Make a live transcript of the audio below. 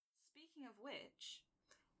Speaking of which,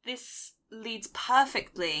 this leads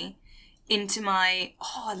perfectly into my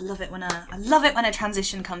I love it when a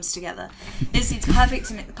transition comes together. This leads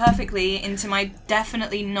perfectly into my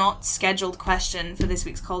definitely not scheduled question for this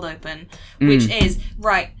week's cold open, which is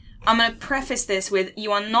right. I'm gonna preface this with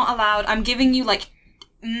you are not allowed. I'm giving you like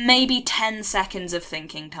maybe 10 seconds of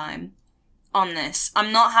thinking time on this.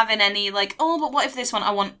 I'm not having any like but what if this one?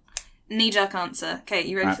 I want knee-jerk answer. Okay,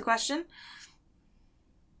 you ready for the question?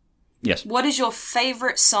 Yes. What is your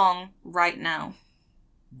favorite song right now?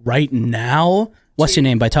 Right now? What's Your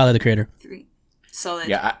Name by Tyler, the Creator. 3. Solid.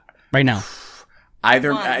 Yeah. Right now.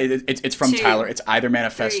 Either One, it's from 2, Tyler. It's either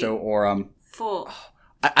Manifesto 3, or 4.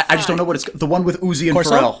 I just don't know what it's the one with Uzi and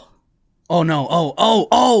Corso? Pharrell. Oh no!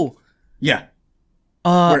 Oh! Yeah.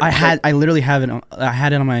 I literally have it. I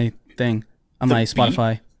had it on my thing on my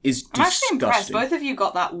Spotify. Is I'm actually impressed. Both of you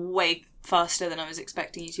got that way faster than I was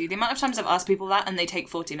expecting you to. The amount of times I've asked people that and they take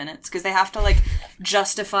 40 minutes because they have to like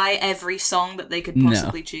justify every song that they could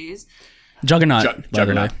possibly choose. Juggernaut.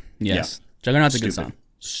 Juggernaut. Yes. Yeah. Juggernaut's a good song.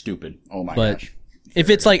 Stupid. Oh my gosh.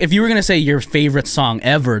 If it's like if you were gonna say your favorite song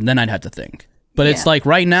ever, then I'd have to think. But it's like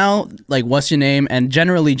right now, like What's Your Name, and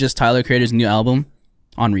generally just Tyler Creator's new album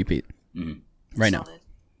on repeat. Mm-hmm. Right Solid. now.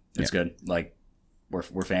 It's good. Like we're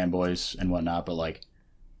fanboys and whatnot, but like,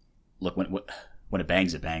 look when it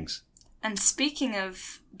bangs, it bangs. And speaking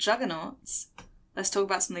of juggernauts, let's talk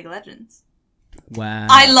about some League of Legends. Wow.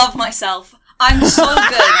 I love myself. I'm so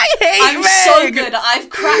good. I'm so good.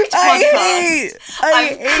 I've cracked podcasts.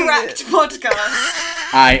 I've cracked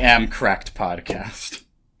podcasts. I am cracked podcast.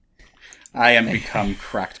 I am become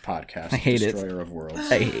cracked podcast. I hate Destroyer of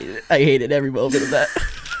worlds. I hate it. I hated every moment of that.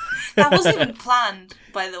 That wasn't even planned,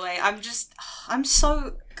 by the way. I'm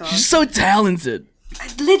so... God. She's so talented.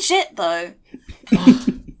 Legit, though.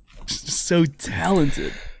 She's so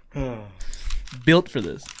talented. Built for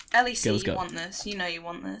this. LEC, you want this. You know you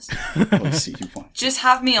want this. Let's see you want. Just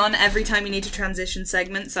have me on every time you need to transition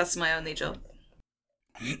segments. That's my only job.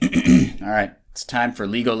 All right. It's time for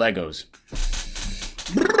Lego Legos.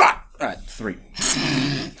 All right, 3.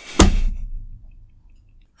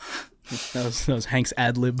 That was Hank's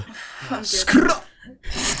ad lib.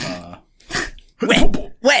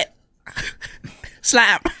 Wet.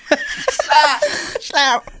 Slap.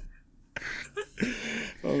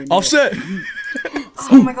 Oh, no. Offset.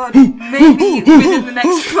 Oh my god. Maybe within the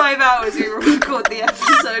next 5 hours we will record the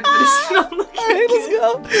episode, but it's not looking good. Let's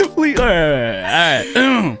go. Please. All right.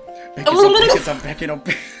 I'm backing up.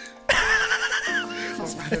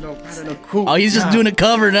 I don't know. Cool. Oh, he's just doing a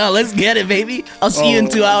cover now. Let's get it, baby. I'll see you in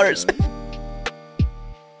 2 hours.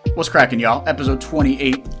 What's cracking, y'all? Episode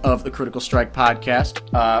 28 of the Critical Strike podcast.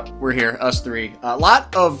 We're here, us 3. A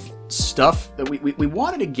lot of stuff that we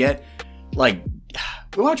wanted to get, like,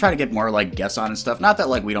 we want to try to get more, like, guests on and stuff. Not that,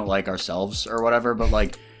 like, we don't like ourselves or whatever, but,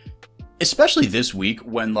 like, especially this week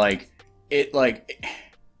when, like,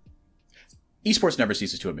 esports never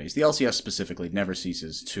ceases to amaze. The LCS specifically never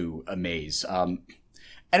ceases to amaze.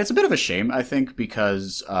 And it's a bit of a shame, I think,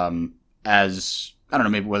 because as... I don't know,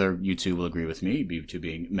 maybe whether you two will agree with me, you two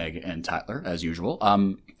being Meg and Tyler, as usual.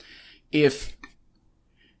 If...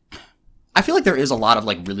 I feel like there is a lot of,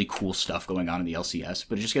 like, really cool stuff going on in the LCS,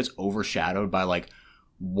 but it just gets overshadowed by, like,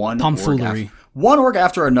 one org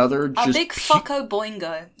after another. A big fucko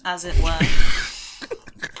boingo, as it were.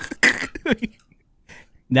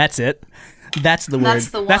 That's it. That's the word.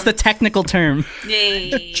 That's the one. That's the technical term.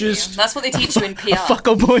 Yeah. That's what they teach you in PR.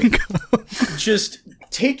 Fucko boingo. Just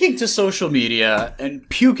taking to social media and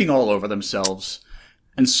puking all over themselves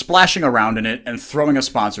and splashing around in it and throwing a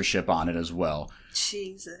sponsorship on it as well.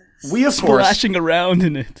 Jesus. We of course splashing around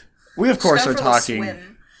in it. We of course are for talking.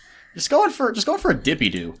 Swim. Just going for a dippy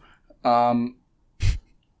do. Tyler,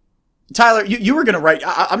 you were gonna write.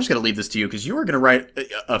 I'm just gonna leave this to you because you were gonna write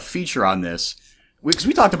a feature on this. Because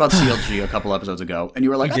we talked about CLG a couple episodes ago, and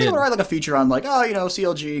you were like, I think I'm gonna write like a feature on like,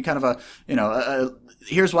 CLG, kind of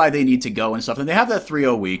here's why they need to go and stuff. And they have that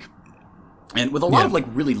 3-0 week, and with a lot of like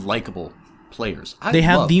really likable players. They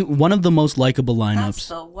have one of the most likable lineups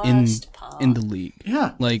the worst part. in the league.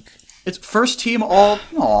 Yeah, like it's first team all.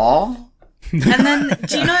 Aww. And then,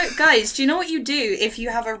 do you know what you do if you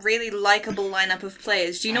have a really likable lineup of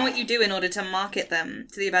players? Do you know what you do in order to market them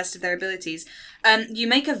to the best of their abilities? You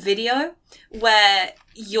make a video where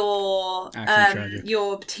your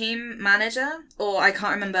team manager, or I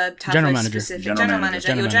can't remember, general manager your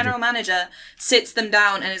general manager sits them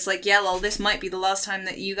down and is like, yeah, lol, this might be the last time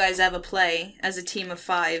that you guys ever play as a team of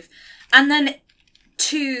 5. And then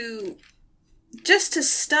just to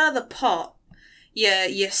stir the pot,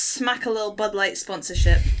 you smack a little Bud Light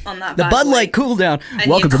sponsorship on that. The Bud Light cool down.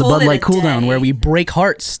 Welcome to the Bud Light cool down, where we break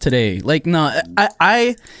hearts today. Like, no,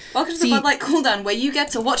 I welcome to the Bud Light cool down, where you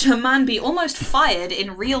get to watch a man be almost fired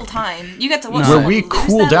in real time. You get to watch where we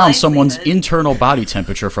cool down someone's livelihood. internal body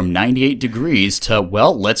temperature from 98 degrees to,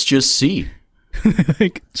 well, let's just see.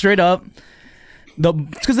 like straight up.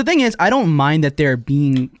 Because the thing is, I don't mind that they're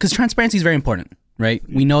being, because transparency is very important. Right?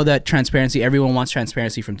 We know that transparency, everyone wants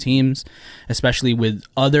transparency from teams, especially with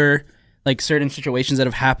other, like, certain situations that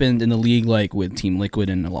have happened in the league, like with Team Liquid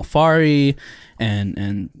and Alfari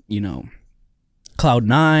and you know,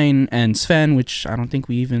 Cloud9 and Sven, which I don't think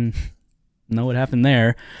we even know what happened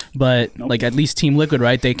there. But, like, at least Team Liquid,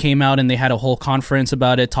 right? They came out and they had a whole conference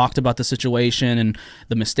about it, talked about the situation and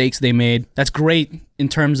the mistakes they made. That's great in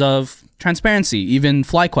terms of transparency. Even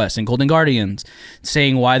FlyQuest and Golden Guardians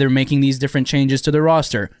saying why they're making these different changes to their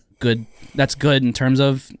roster. Good. That's good in terms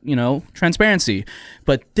of, you know, transparency.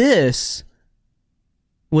 But this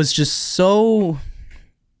was just so...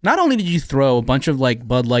 Not only did you throw a bunch of, like,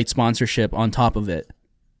 Bud Light sponsorship on top of it,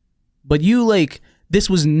 but you, like... This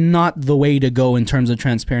was not the way to go in terms of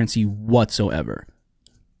transparency whatsoever.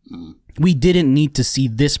 We didn't need to see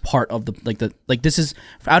this part of this is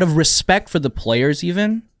out of respect for the players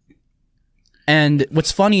even. And what's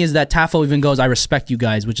funny is that Tafo even goes, "I respect you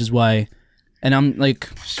guys," which is why, and I'm like,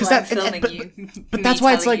 because that filming you, but that's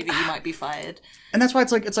why it's like that you might be fired. And that's why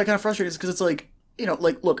it's like kind of frustrating, because it's like, you know,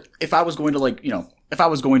 like, look, if I was going to, like, you know, if I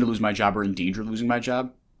was going to lose my job or in danger of losing my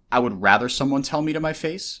job, I would rather someone tell me to my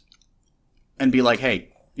face and be like, hey,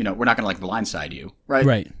 you know, we're not going to, like, blindside you, right?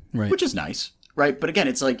 Right. Which is nice, right? But again,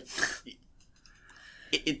 it's like,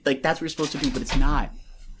 like, that's what you're supposed to do, but it's not.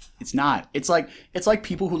 It's not. It's like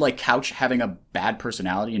people who, like, couch having a bad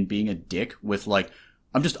personality and being a dick with, like,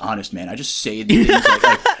 I'm just honest, man. I just say things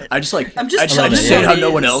I just say it how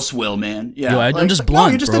no one else will, man. Yeah, I'm just blunt, no,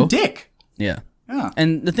 you're just bro. a dick. Yeah.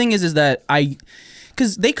 And the thing is that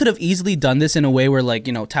because they could have easily done this in a way where, like,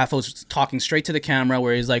 you know, Tafo's talking straight to the camera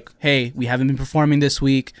where he's like, hey, we haven't been performing this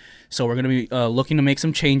week, so we're going to be looking to make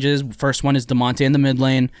some changes. First one is DeMonte in the mid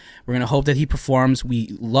lane. We're going to hope that he performs.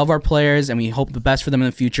 We love our players, and we hope the best for them in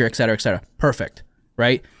the future, et cetera, et cetera. Perfect,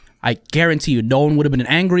 right? I guarantee you no one would have been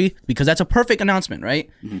angry because that's a perfect announcement, right?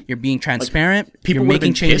 Mm-hmm. You're being transparent. Like, people you're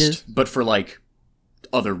making changes. Pissed, but for, like,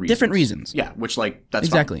 other reasons. Different reasons. Yeah, which, like, that's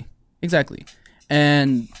Exactly. fine. Exactly.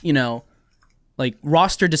 And, you know, like,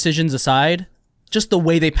 roster decisions aside, just the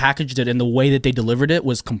way they packaged it and the way that they delivered it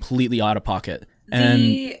was completely out of pocket.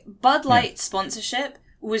 The Bud Light sponsorship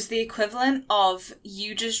was the equivalent of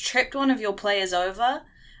you just tripped one of your players over,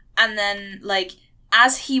 and then, like,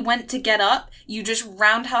 as he went to get up, you just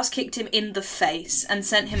roundhouse kicked him in the face and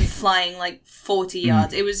sent him flying, like, 40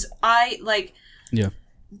 yards. It was, Yeah.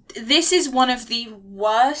 This is one of the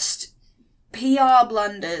worst PR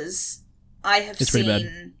blunders I have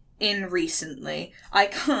seen in recently.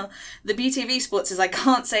 The BTV Sports says I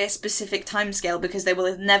can't say a specific timescale because there will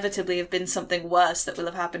inevitably have been something worse that will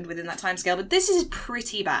have happened within that timescale, but this is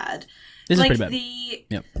pretty bad. This is pretty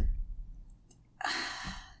bad.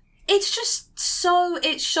 It's just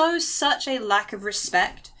it shows such a lack of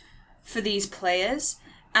respect for these players,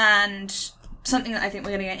 and something that I think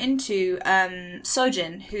we're going to get into,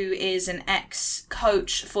 Sojin, who is an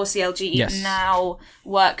ex-coach for CLG, now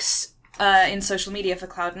works in social media for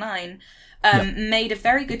Cloud9, made a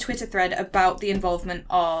very good Twitter thread about the involvement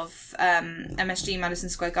of MSG, Madison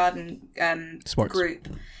Square Garden group,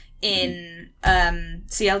 in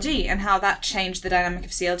CLG, and how that changed the dynamic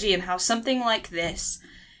of CLG, and how something like this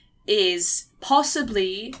is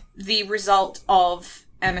possibly the result of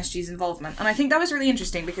MSG's involvement. And I think that was really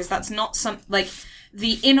interesting because that's not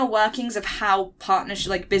the inner workings of how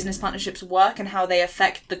business partnerships work and how they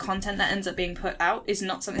affect the content that ends up being put out is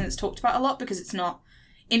not something that's talked about a lot because it's not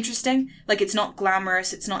interesting. Like, it's not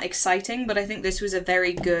glamorous, it's not exciting, but I think this was a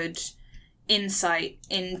very good insight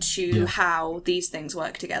into how these things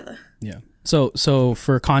work together. Yeah. So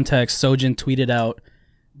for context, Sojin tweeted out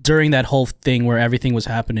during that whole thing where everything was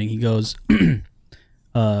happening, he goes,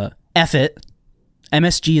 F it.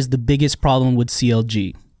 MSG is the biggest problem with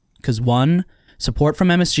CLG. Because 1, support from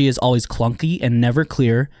MSG is always clunky and never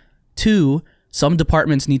clear. 2, some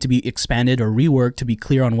departments need to be expanded or reworked to be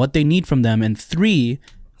clear on what they need from them. And 3,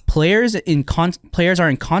 players are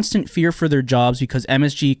in constant fear for their jobs because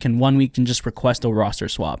MSG can 1 week and just request a roster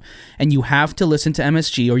swap. And you have to listen to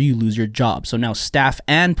MSG or you lose your job. So now staff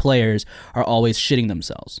and players are always shitting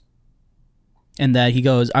themselves. And that he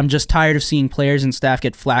goes, I'm just tired of seeing players and staff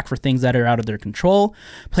get flack for things that are out of their control.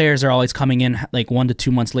 Players are always coming in like 1 to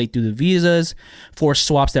 2 months late through the visas, forced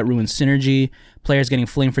swaps that ruin synergy, players getting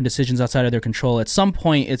flamed for decisions outside of their control. At some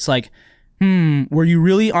point, it's like, Were you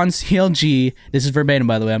really on CLG? This is verbatim,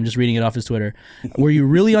 by the way. I'm just reading it off his Twitter. Were you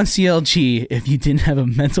really on CLG if you didn't have a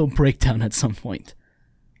mental breakdown at some point?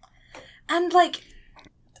 And, like,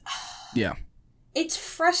 Yeah. it's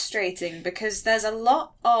frustrating because there's a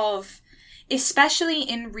lot of, especially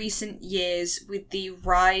in recent years with the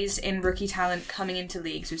rise in rookie talent coming into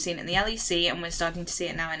leagues, we've seen it in the LEC and we're starting to see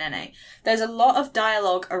it now in NA. There's a lot of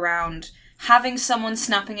dialogue around having someone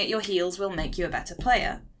snapping at your heels will make you a better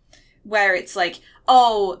player. Where it's like,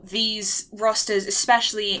 oh, these rosters,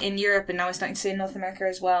 especially in Europe, and now we're starting to see in North America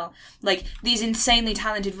as well, like, these insanely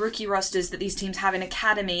talented rookie rosters that these teams have in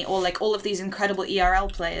Academy, or, like, all of these incredible ERL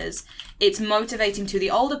players, it's motivating to the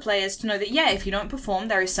older players to know that, yeah, if you don't perform,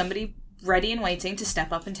 there is somebody ready and waiting to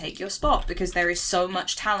step up and take your spot, because there is so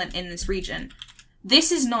much talent in this region.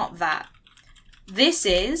 This is not that. This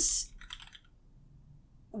is...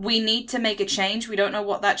 we need to make a change. We don't know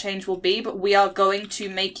what that change will be, but we are going to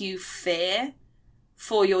make you fear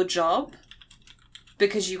for your job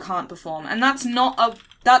because you can't perform. And that's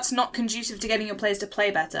not conducive to getting your players to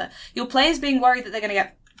play better. Your players being worried that they're going to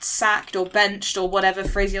get sacked or benched or whatever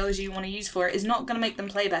phraseology you want to use for it is not going to make them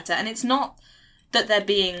play better. And it's not that they're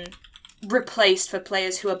being replaced for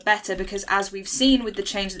players who are better, because as we've seen with the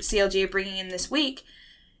change that CLG are bringing in this week,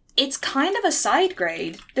 it's kind of a side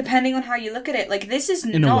grade, depending on how you look at it. Like, this is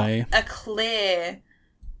not a clear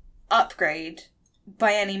upgrade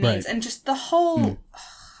by any means. Right. And just the whole...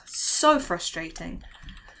 so frustrating.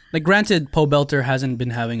 Like, granted, Pobelter hasn't been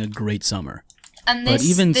having a great summer. And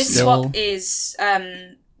this swap is...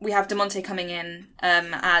 we have DeMonte coming in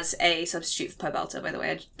as a substitute for Pobelter, by the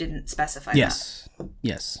way. I didn't specify that.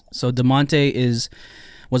 Yes. So DeMonte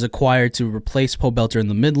was acquired to replace Pobelter in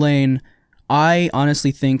the mid lane. I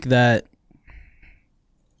honestly think that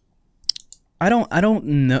I don't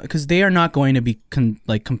know, because they are not going to be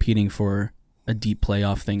competing for a deep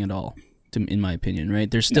playoff thing at all, in my opinion.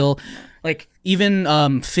 Right? They're still like, even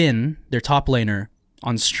Finn, their top laner,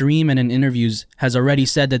 on stream and in interviews has already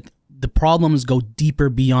said that the problems go deeper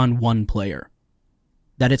beyond one player.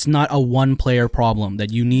 That it's not a one player problem.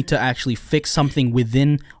 That you need to actually fix something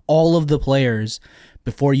within all of the players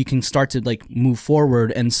before you can start to like move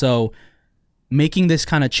forward. And so, making this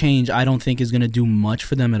kind of change, I don't think is going to do much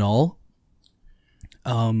for them at all.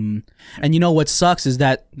 And you know what sucks is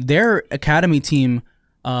that their academy team,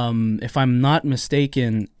 if I'm not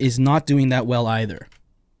mistaken, is not doing that well either.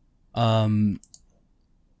 Let me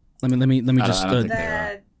just.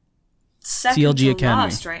 They're second CLG to Academy.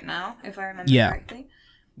 last right now, if I remember correctly.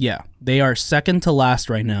 Yeah, they are second to last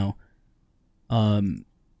right now. Let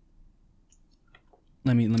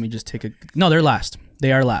me just take a. No, they're last.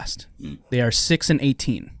 They are last. They are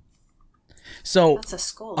 6-18. So that's a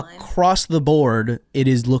score line. Across the board, it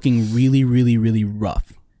is looking really, really, really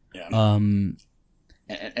rough. Yeah. And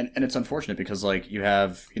it's unfortunate because, like, you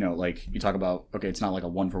have, like, you talk about, okay, it's not like a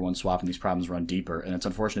one-for-one swap and these problems run deeper. And it's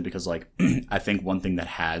unfortunate because, like, I think one thing that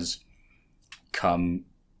has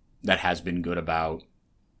been good about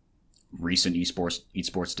recent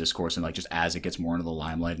esports discourse, and like just as it gets more into the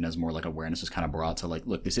limelight and as more like awareness is kind of brought to, like,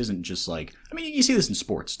 look, this isn't just like, I mean, you see this in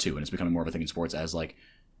sports too, and it's becoming more of a thing in sports as like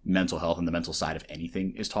mental health and the mental side of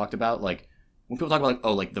anything is talked about. Like, when people talk about, like,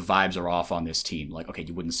 oh, like the vibes are off on this team, like, okay,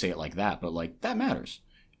 you wouldn't say it like that, but like that matters.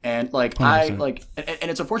 And like 100%.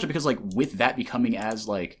 And it's unfortunate because, like, with that becoming as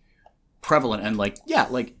like prevalent, and like, yeah,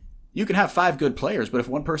 like, you can have 5 good players, but if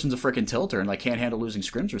one person's a freaking tilter and like can't handle losing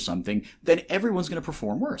scrims or something, then everyone's going to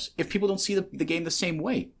perform worse. If people don't see the game the same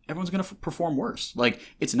way, everyone's going to perform worse. Like,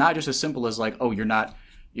 it's not just as simple as like, oh, you're not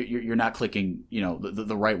clicking,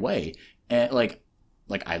 the right way. And like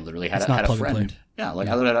I literally had a friend. Yeah, like,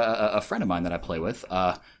 I literally had a friend of mine that I play with.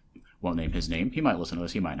 Won't name his name. He might listen to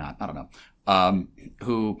this. He might not. I don't know.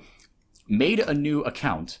 Who made a new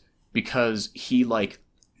account because he like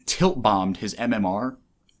tilt bombed his MMR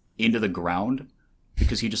into the ground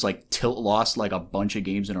because he just like tilt lost like a bunch of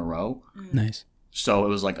games in a row. Nice. So it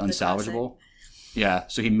was like unsalvageable. Yeah.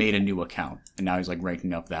 So he made a new account and now he's like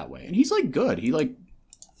ranking up that way. And he's like good.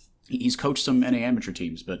 He's coached some NA amateur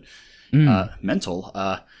teams, but mental,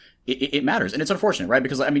 it matters. And it's unfortunate, right?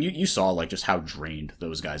 Because I mean, you saw like just how drained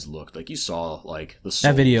those guys looked. Like, you saw like the souls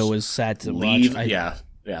that video was sad to leave. watch.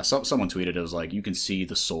 Yeah. Someone tweeted, it was like, you can see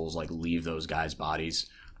the souls like leave those guys' bodies.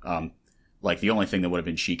 Like, the only thing that would have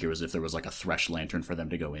been cheekier was if there was like a Thresh lantern for them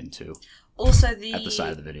to go into. Also, at the side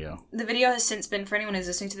of the video. The video has since been, for anyone who's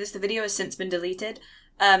listening to this, the video has since been deleted.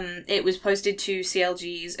 It was posted to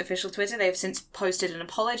CLG's official Twitter. They have since posted an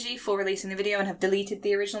apology for releasing the video and have deleted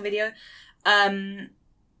the original video. The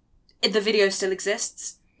video still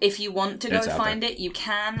exists. If you want to go find it, you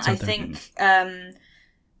can. I think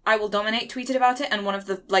I Will Dominate tweeted about it, and one of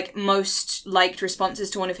the like most liked responses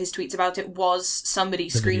to one of his tweets about it was somebody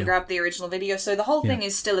screen video. grabbed the original video. So the whole thing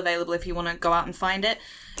is still available if you want to go out and find it.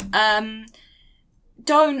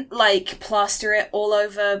 Don't like plaster it all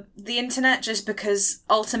over the internet just because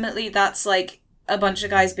ultimately that's like a bunch of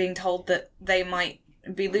guys being told that they might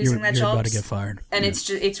be losing their you're jobs. about to get fired. And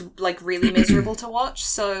it's like really miserable to watch.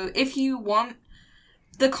 So if you want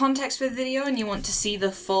the context for the video and you want to see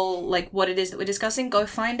the full, like, what it is that we're discussing, go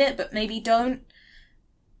find it, but maybe don't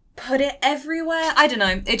put it everywhere. I don't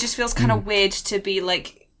know. It just feels kind of weird to be,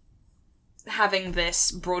 like, having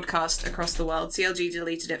this broadcast across the world. CLG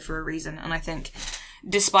deleted it for a reason, and I think,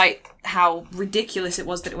 despite how ridiculous it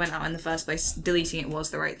was that it went out in the first place, deleting it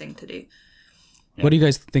was the right thing to do. What do you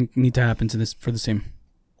guys think need to happen to this for the team?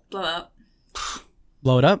 Blow it up.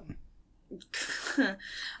 Blow it up?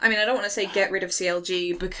 I mean, I don't want to say get rid of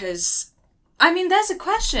CLG because, I mean, there's a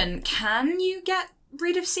question. Can you get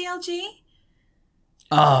rid of CLG?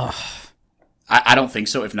 I don't think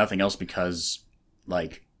so, if nothing else, because,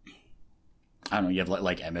 like, I don't know, you have,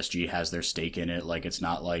 like MSG has their stake in it. Like, it's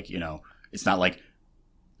not like, you know, it's not like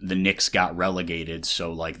the Knicks got relegated,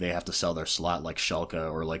 so, like, they have to sell their slot like Schalke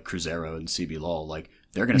or, like, Cruzeiro and CB LOL. Like,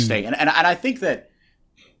 they're going to stay. And I think that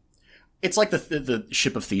it's like the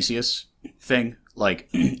ship of Theseus thing. Like,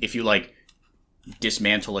 if you, like,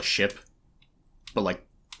 dismantle a ship, but, like,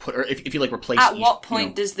 or if you, like, replace At what point you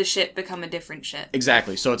know, does the ship become a different ship?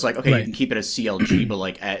 exactly. So it's like, okay, Right. you can keep it as CLG, but,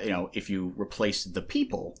 like, you know, if you replace the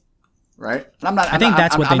people, right? And I think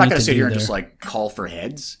that's what they I'm not need going to sit do here and there. just, like, call for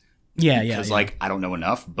heads. Yeah. Because, like, I don't know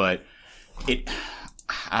enough, but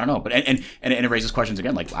I don't know. But, and it raises questions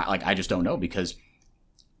again. Like, I just don't know, because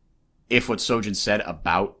if what Sojin said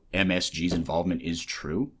about MSG's involvement is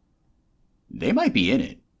true, they might be in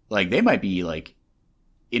it. Like, they might be, like,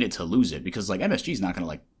 in it to lose it, because, like, MSG's not going to,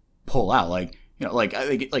 like, pull out. Like, you know, like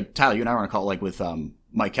Tyler, you and I were on a call, like, with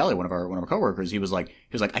Mike Kelly, one of our coworkers. He was like,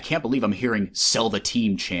 I can't believe I'm hearing "sell the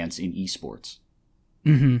team" chants in esports.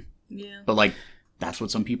 Mm-hmm. Yeah. But, like, that's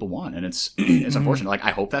what some people want, and it's unfortunate. Like,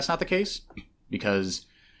 I hope that's not the case, because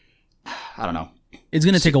I don't know. It's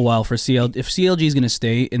going to take a while for CLG. If CLG is going to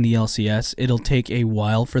stay in the LCS, it'll take a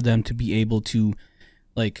while for them to be able to,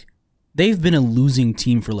 like, they've been a losing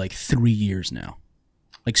team for like 3 years now.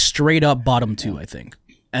 Like, straight up bottom two, I think.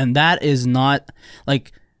 And that is not,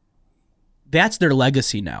 like, that's their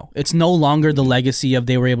legacy now. It's no longer the legacy of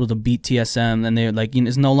they were able to beat TSM, and they're like, you know,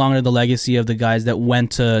 it's no longer the legacy of the guys that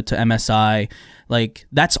went to MSI. Like,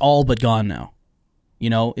 that's all but gone now. You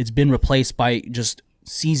know, it's been replaced by just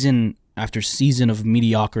season after season of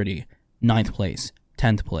mediocrity. 9th place,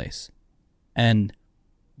 10th place. And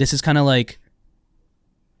this is kind of like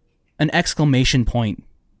an exclamation point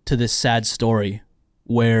to this sad story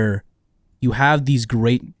where you have these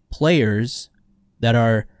great players that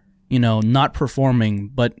are, you know, not performing,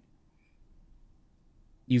 but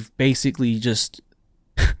you've basically just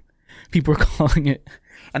people are calling it,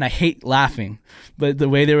 and I hate laughing, but the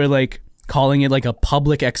way they were like calling it like a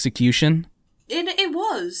public execution. It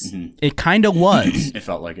was. Mm-hmm. It kind of was. It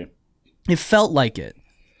felt like it. It felt like it.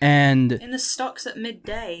 And In the stocks at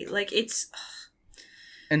midday. Like, it's...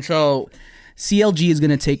 so CLG is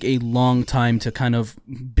going to take a long time to kind of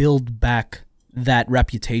build back that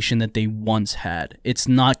reputation that they once had. It's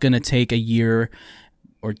not going to take a year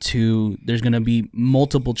or two. There's going to be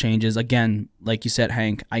multiple changes. Again, like you said,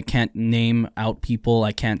 Hank, I can't name out people.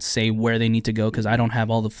 I can't say where they need to go because I don't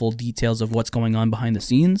have all the full details of what's going on behind the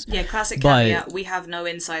scenes. Yeah, classic But- caveat. We have no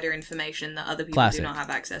insider information that other people Classic. do not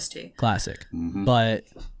have access to. Classic. But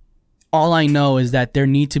all I know is that there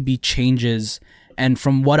need to be changes, and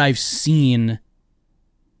from what I've seen,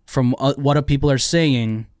 from what people are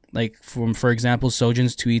saying, like from, for example,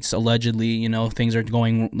 Sojin's tweets, allegedly, you know, things are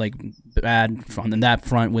going like bad on that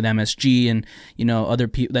front with MSG, and you know, other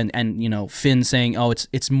people, and you know, Finn saying, oh,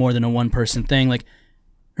 it's more than a one person thing. Like,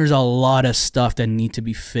 there's a lot of stuff that need to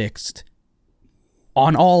be fixed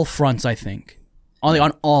on all fronts. I think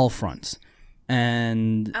on all fronts,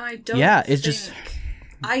 and And I don't yeah, it's think... just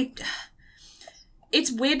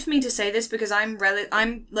It's weird for me to say this because I'm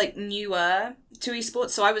like newer to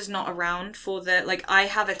esports, so I was not around for the, like, I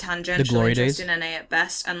have a tangential glory interest days? in NA at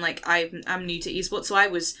best, and like I'm new to esports, so I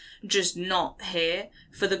was just not here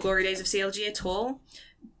for the glory days of CLG at all.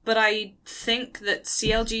 But I think that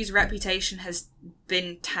CLG's reputation has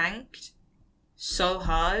been tanked so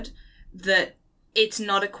hard that it's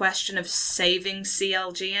not a question of saving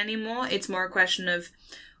CLG anymore. It's more a question of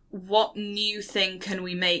what new thing can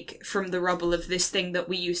we make from the rubble of this thing that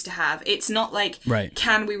we used to have. It's not like, Right.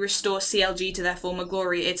 can we restore CLG to their former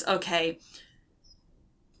glory? It's, okay,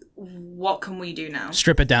 what can we do now?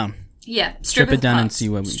 strip it down. Yeah, Strip it down and see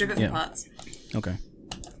what we... Strip it yeah. for parts. Okay.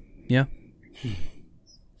 Yeah.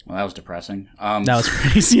 Well, that was depressing. That was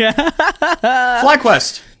crazy. Yeah.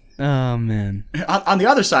 FlyQuest. Oh, man. On the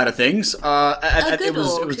other side of things, A good it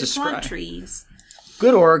was org who described. plant trees.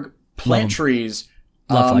 Good org, plant Love 'em. trees,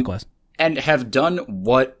 Love FlyQuest. and have done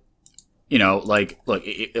what, like, look,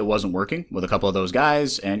 it wasn't working with a couple of those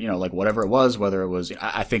guys, and, like, whatever it was, whether it was,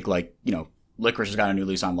 I think, like, Licorice has got a new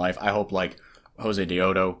lease on life. I hope, like, Jose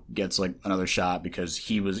Deodo gets, like, another shot because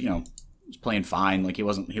he was, was playing fine. Like, he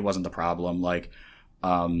wasn't the problem. Like,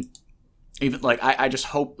 even, like, I just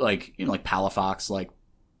hope, like, like, Palafox, like,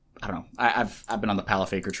 I don't know. I've been on the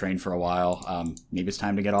Palafaker train for a while. Maybe it's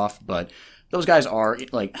time to get off, but those guys are,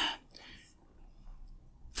 like,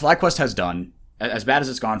 FlyQuest has done, as bad as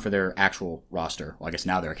it's gone for their actual roster, well, I guess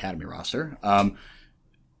now their Academy roster,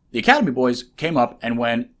 the Academy boys came up and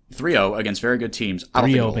went 3-0 against very good teams.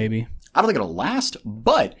 3-0, baby. I don't think it'll last,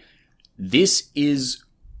 but this is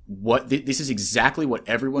exactly what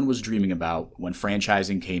everyone was dreaming about when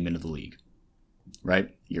franchising came into the league.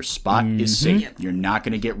 Right? Your spot is safe. Yep. You're not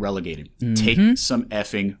going to get relegated. Take some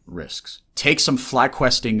effing risks. Take some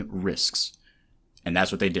FlyQuesting risks. And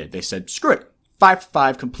that's what they did. They said, screw it.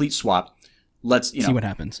 5-5 complete swap. Let's, See what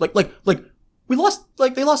happens. Like we lost,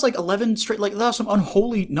 like they lost like 11 straight, like they lost some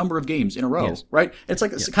unholy number of games in a row, Yes. right? It's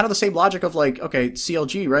like it's kind of the same logic of like, okay,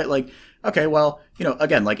 CLG, right? Like, okay, well,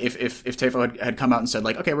 again, like if Tefo had come out and said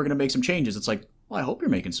like, okay, we're going to make some changes. It's like, well, I hope you're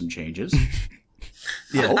making some changes.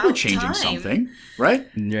 I hope you're changing time. something, right?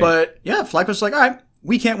 Yeah. But yeah, FlyQuest was like, all right,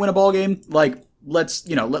 we can't win a ball game. Like, let's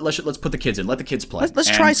put the kids in, let the kids play. Let's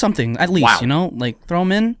And try something at least, wow. like throw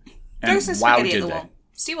them in. Throw some wow, spaghetti at did the they. wall.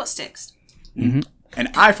 See what sticks. And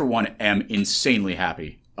I, for one, am insanely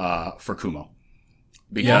happy for Kumo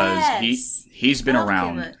because Yes. he's been Love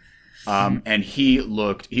around, Kumo. and he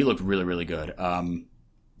looked really, really good.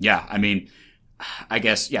 Yeah, I mean, I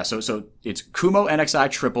guess yeah. So it's Kumo, NXI,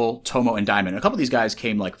 Triple, Tomo, and Diamond. A couple of these guys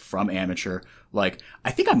came like from amateur. Like I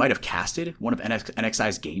think I might have casted one of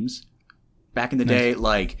NXI's games back in the day.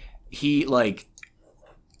 Like he like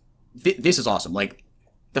this is awesome. Like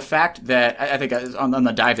the fact that I think on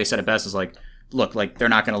the dive they said it best is like, look, like they're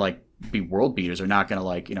not gonna like be world beaters. They're not gonna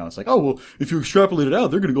like it's like, oh well, if you extrapolate it out,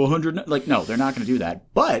 they're gonna go 100. Like no, they're not gonna do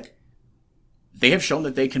that. But they have shown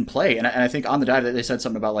that they can play, and I think on the dive they said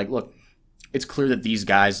something about like, look, it's clear that these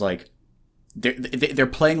guys like they're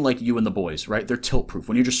playing like you and the boys, right? They're tilt proof.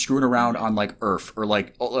 When you're just screwing around on like Earth or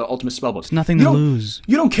like Ultimate Spellbooks, Nothing to lose.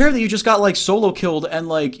 You don't care that you just got like solo killed and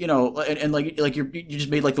like and like you just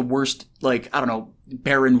made like the worst like I don't know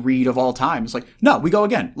Baron Reed of all time. It's like no, we go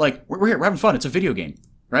again. Like we're here, we're having fun. It's a video game,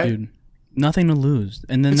 right? Dude, nothing to lose.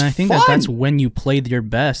 And then It's I think fun. that's when you played your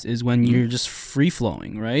best is when you're just free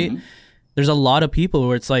flowing, right? There's a lot of people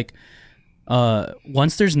where it's like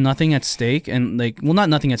once there's nothing at stake and like well not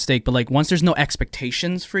nothing at stake, but like once there's no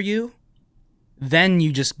expectations for you, then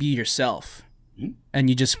you just be yourself. And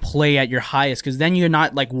you just play at your highest because then you're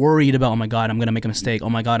not like worried about, oh my God, I'm going to make a mistake. Oh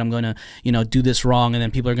my God, I'm going to, do this wrong. And then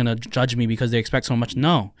people are going to judge me because they expect so much.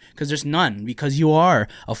 No, because there's none, because you are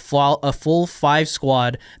a full 5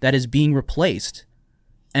 squad that is being replaced.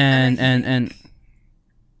 And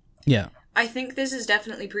yeah. I think this has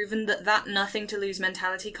definitely proven that nothing to lose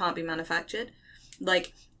mentality can't be manufactured.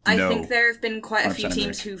 Like, I No. think there have been quite a few 100%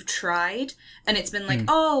 teams agree. who've tried, and it's been like,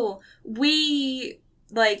 oh, we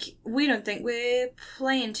don't think we're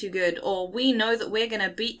playing too good, or we know that we're going to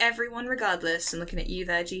beat everyone regardless. And looking at you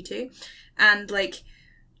there, G2. And, like,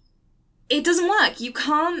 it doesn't work. You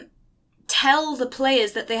can't tell the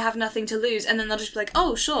players that they have nothing to lose, and then they'll just be like,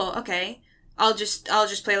 oh, sure, okay. I'll just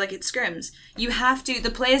play like it's scrims.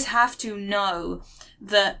 The players have to know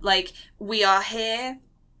that, like, we are here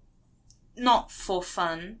not for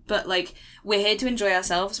fun, but, like, we're here to enjoy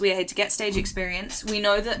ourselves. We're here to get stage experience. We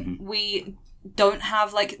know that we don't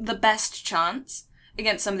have, like, the best chance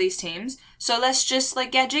against some of these teams. So let's just,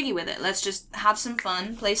 like, get jiggy with it. Let's just have some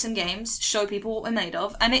fun, play some games, show people what we're made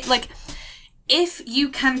of. And it, like, if you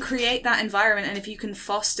can create that environment and if you can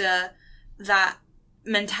foster that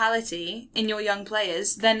mentality in your young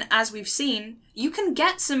players, then as we've seen, you can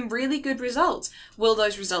get some really good results. Will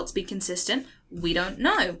those results be consistent? We don't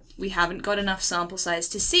know. We haven't got enough sample size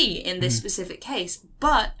to see in this specific case,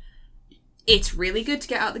 but it's really good to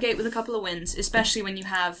get out the gate with a couple of wins, especially when you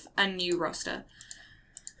have a new roster.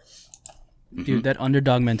 Dude, that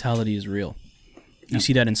underdog mentality is real. You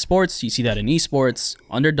see that in sports, you see that in esports.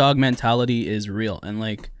 Underdog mentality is real, and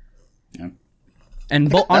like,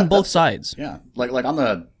 and on both sides. Yeah, like on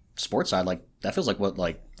the sports side, like that feels like what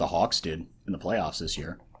like the Hawks did in the playoffs this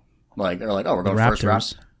year. Like they're like, oh, we're The going first round,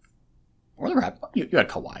 Raptors. or the you had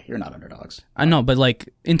Kawhi. You're not underdogs. I know, but like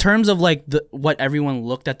in terms of like what everyone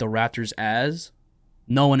looked at the Raptors as,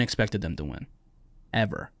 no one expected them to win,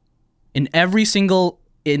 ever. In every single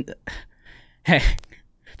hey,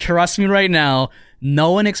 trust me right now,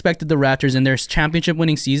 no one expected the Raptors in their championship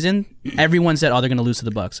winning season. Everyone said, "Oh, they're going to lose to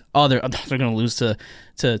the Bucks. Oh, they're going to lose to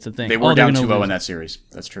thing." They were down 2-0 in that series.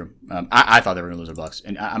 That's true. I thought they were going to lose to the Bucks,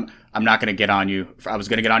 and I'm not going to get on you. I was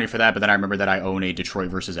going to get on you for that, but then I remember that I own a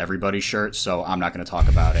Detroit versus everybody shirt, so I'm not going to talk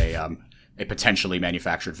about a potentially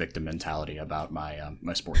manufactured victim mentality about my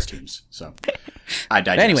my sports teams. So I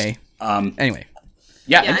digest. Anyway.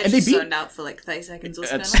 Yeah, and I they just beat. zoned out for like 30 seconds or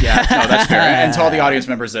so. Yeah, no, that's fair. And to all the audience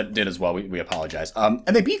members that did as well, we apologize. And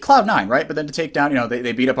they beat Cloud9, right? But then to take down,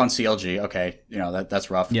 they beat up on CLG. Okay, that's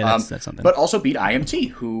rough. Yeah, that's something. But also beat IMT,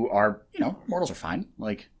 who are, Mortals are fine.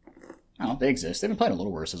 Like, they exist. They've been playing a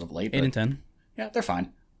little worse as of late. 8-10. Yeah, they're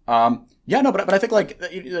fine. But I think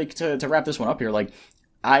like to wrap this one up here, like,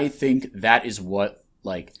 I think that is what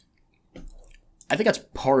I think that's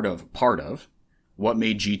part of what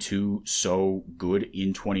made G2 so good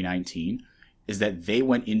in 2019 is that they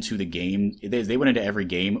went into the game, they went into every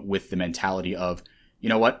game with the mentality of, you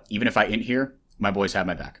know what, even if I int here, my boys have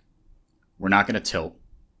my back. We're not going to tilt.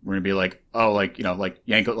 We're going to be like, oh, like, like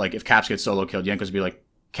Yanko, like if Caps gets solo killed, Yanko's be like,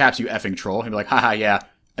 Caps, you effing troll. He'll be like, haha, yeah.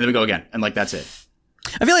 And then we go again. And like, that's it.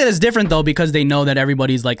 I feel like that's different though, because they know that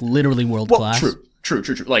everybody's like literally world class. True.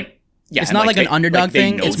 Like, yeah, it's not like an underdog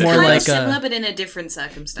thing. It's more kind like of similar, but in a different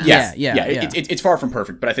circumstance. Yeah. It's far from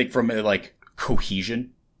perfect, but I think from a like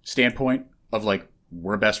cohesion standpoint of like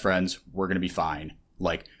we're best friends, we're gonna be fine.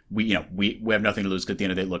 Like we have nothing to lose. 'Cause at the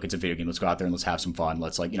end of the day, look, it's a video game. Let's go out there and let's have some fun.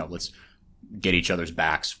 Let's let's get each other's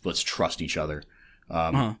backs. Let's trust each other.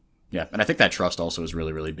 Yeah, and I think that trust also is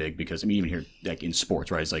really, really big because even here, like in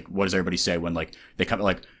sports, right? It's like what does everybody say when like they come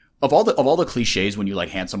like of all the cliches when you like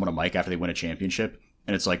hand someone a mic after they win a championship.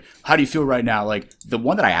 And it's like, how do you feel right now? Like, the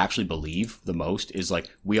one that I actually believe the most is, like,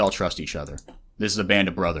 we all trust each other. This is a band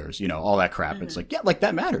of brothers, all that crap. Mm-hmm. It's like, yeah, like,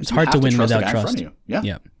 that matters. It's hard to win without trust. Yeah.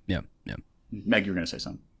 Yeah. Meg, you were going to say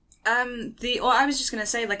something. I was just going to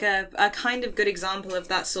say, like, a kind of good example of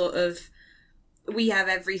that sort of we have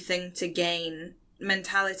everything to gain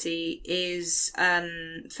mentality is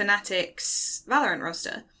Fnatic's Valorant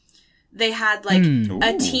roster. They had, like,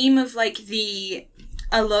 a team of, like,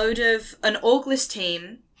 a load of an orgless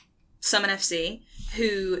team, Summon FC,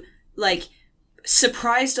 who, like,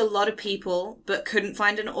 surprised a lot of people, but couldn't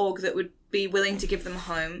find an org that would be willing to give them a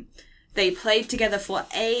home. They played together for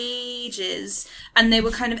ages, and they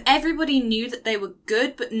were everybody knew that they were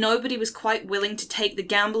good, but nobody was quite willing to take the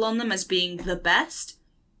gamble on them as being the best.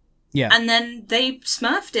 Yeah. And then they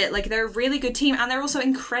smurfed it. Like, they're a really good team, and they're also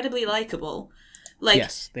incredibly likable. Like,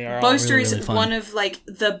 yes, they are. Boaster really, really is one of, like,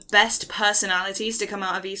 the best personalities to come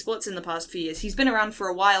out of esports in the past few years. He's been around for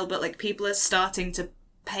a while, but, like, people are starting to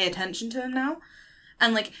pay attention to him now.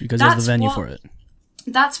 And, like, because there's the venue for it.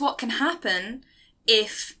 That's what can happen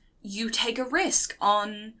if you take a risk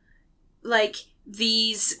on, like,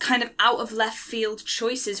 these kind of out of left field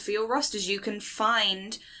choices for your rosters. You can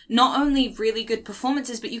find not only really good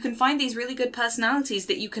performances, but you can find these really good personalities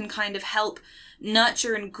that you can kind of help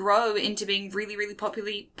nurture and grow into being really, really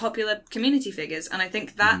popular community figures. And I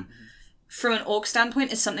think that, from an org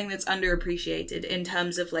standpoint, is something that's underappreciated in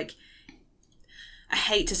terms of, like, I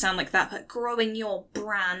hate to sound like that, but growing your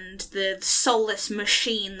brand, the soulless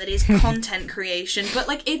machine that is content creation. But,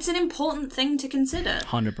 like, it's an important thing to consider.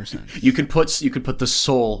 100%. You could put the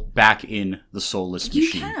soul back in the soulless machine.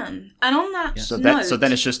 You can. And on that note, so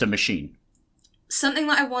then it's just a machine. Something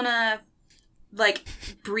that I want to, like,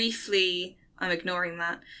 briefly... I'm ignoring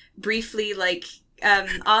that. Briefly, like,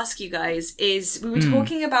 ask you guys is, we were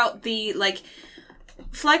talking about the, like,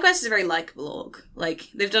 FlyQuest is a very likable org. Like,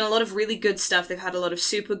 they've done a lot of really good stuff. They've had a lot of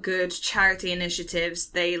super good charity initiatives.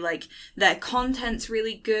 They, like, their content's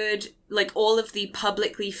really good. Like, all of the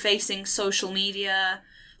publicly facing social media,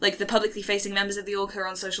 like, the publicly facing members of the org who are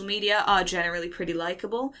on social media are generally pretty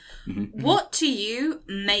likable. Mm-hmm. What to you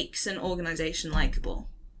makes an organization likable?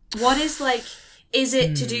 What is, like... Is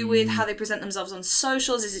it to do with how they present themselves on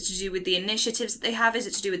socials? Is it to do with the initiatives that they have? Is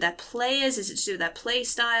it to do with their players? Is it to do with their play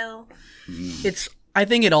style? I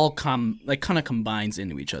think it all kind of combines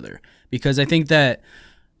into each other, because I think that,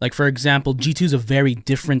 like, for example, G2 is a very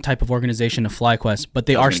different type of organization to FlyQuest, but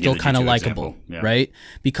they are still kind of likable, right?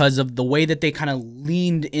 Because of the way that they kind of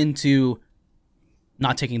leaned into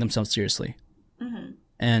not taking themselves seriously. Mm-hmm.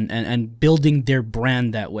 And building their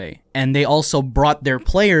brand that way. And they also brought their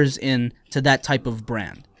players in to that type of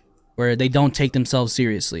brand where they don't take themselves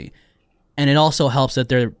seriously. And it also helps that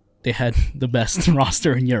they're they had the best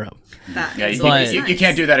roster in Europe. That Yeah, is you, always you nice.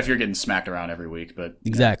 can't do that if you're getting smacked around every week. But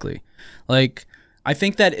Exactly. Like, I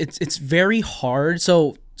think that it's very hard.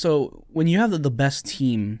 So when you have the best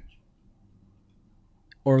team,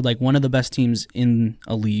 or like one of the best teams in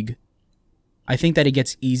a league, I think that it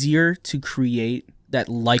gets easier to create that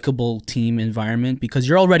likable team environment because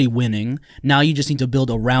you're already winning. Now you just need to build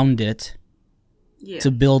around it Yeah.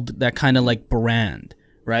 to build that kind of like brand,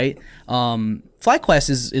 right?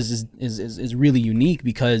 FlyQuest is really unique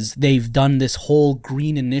because they've done this whole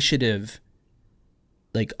green initiative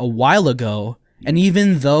like a while ago, and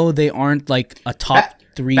even though they aren't like a top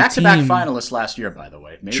 3 back-to-back team, finalists last year, by the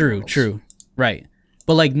way. Made worlds. true, right?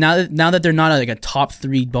 But like now that they're not like a top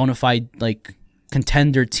 3 bona fide like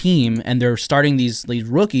contender team, and they're starting these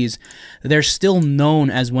rookies, they're still known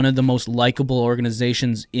as one of the most likable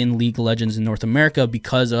organizations in League of Legends in North America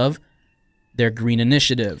because of their green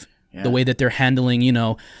initiative. Yeah. The way that they're handling,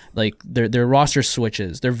 like their roster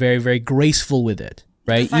switches, they're very, very graceful with it,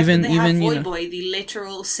 right? The fact that they have you know, Voyboy, the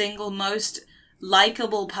literal single most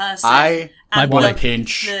likable person. I and want the- to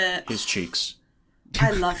pinch the- his cheeks.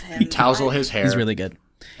 I love him. Tousle his hair. he's really good.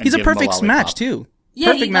 and He's a give him perfect lollipop. match too.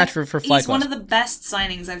 Yeah, Perfect match for He's one FlyQuest. of the best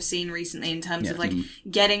signings I've seen recently in terms of like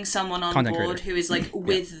getting someone on Content board creator. who is like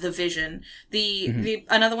with the vision. The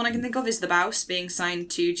another one I can think of is the Baus being signed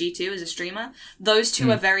to G2 as a streamer. Those two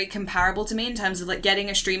are very comparable to me in terms of like getting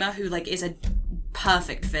a streamer who like is a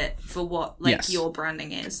perfect fit for what like Yes. your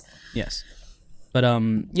branding is. Yes. But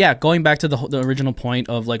yeah, going back to the original point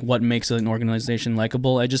of like what makes an organization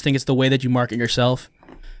likable, I just think it's the way that you market yourself,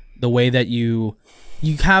 the way that you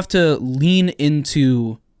have to lean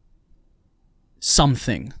into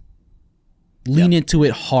something. Lean into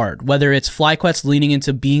it hard. Whether it's FlyQuest leaning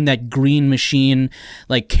into being that green machine,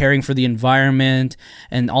 like caring for the environment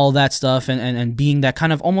and all that stuff, and being that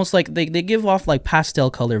kind of almost like they give off like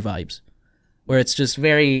pastel color vibes, where it's just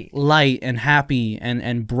very light and happy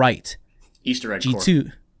and bright. Easter egg.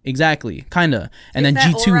 G2, exactly, kinda, and If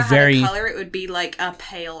then their G2 aura had very a color, it would be like a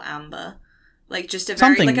pale amber, like just a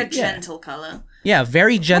very Something, like a yeah. gentle color.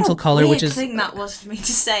 very gentle color, which is. thing that was for me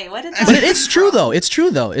to say. Where did But it's true though. It's true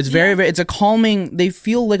though. It's very, very. It's a calming. They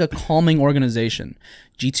feel like a calming organization.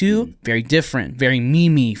 G2 very different, very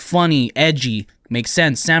memey, funny, edgy. Makes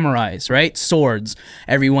sense. Samurais, right? Swords.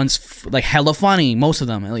 Everyone's like hella funny. Most of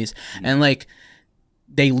them, at least, and like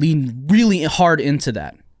they lean really hard into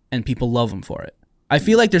that, and people love them for it. I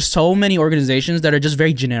feel like there's so many organizations that are just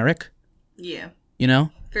very generic. Yeah, You know,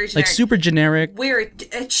 very generic. like super generic. We're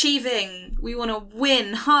achieving. We want to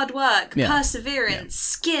win. Hard work, Yeah. perseverance,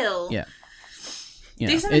 skill. Yeah. Yeah,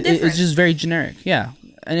 Do something different. it's just very generic. Yeah,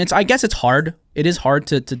 and I guess it's hard. It is hard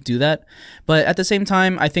to do that, but at the same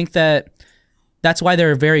time, I think that that's why there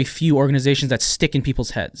are very few organizations that stick in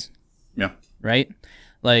people's heads, Yeah. right?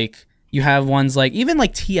 Like you have ones like even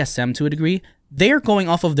like TSM to a degree. They are going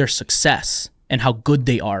off of their success and how good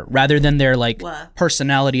they are, rather than their like Wow.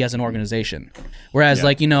 personality as an organization. Whereas Yeah.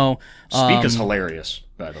 like Spica's hilarious,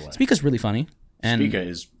 by the way. Spica's really funny, and Spica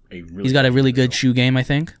is a really. he's got a funny really good individual. shoe game, I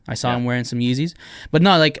think. I saw Yeah. him wearing some Yeezys. But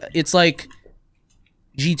no, like it's like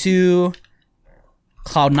G2,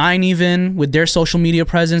 Cloud9 even, with their social media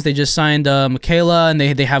presence. They just signed Michaela, and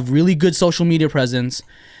they have really good social media presence,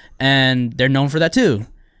 and they're known for that too.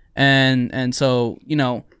 And so,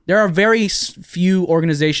 there are very few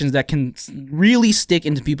organizations that can really stick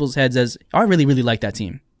into people's heads as, oh, I really, really like that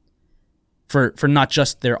team. For not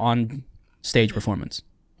just their on stage performance.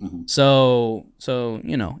 So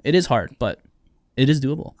it is hard, but it is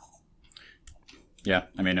doable. Yeah,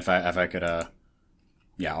 I mean, if I could,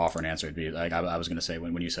 offer an answer, it'd be like I was gonna say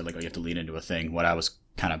when you said like, oh, you have to lean into a thing. What I was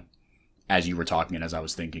kind of, as you were talking and as I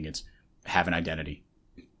was thinking, it's have an identity,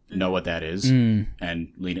 know what that is,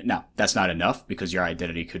 and lean it. Now that's not enough because your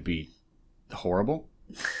identity could be horrible,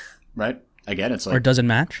 right? Again, it's like Or does it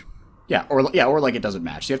match? or like it doesn't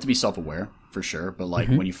match. So you have to be self-aware for sure. But like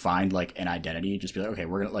when you find like an identity, just be like, okay,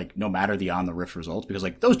 we're gonna like no matter the on the riff results, because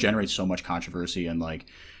like those generate so much controversy and like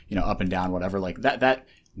up and down whatever. Like that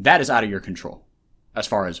is out of your control as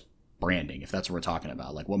far as branding, if that's what we're talking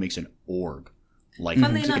about. Like what makes an org like.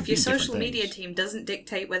 Funnily it could enough, be your different social media things. team doesn't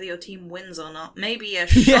dictate whether your team wins or not. Maybe a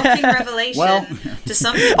shocking revelation Well- to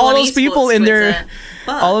some people All on those people esports in their, Twitter,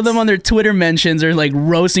 but all of them on their Twitter mentions are like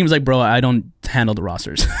roasting. Like, bro, I don't handle the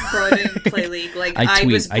rosters. Bro, I don't play League. Like, I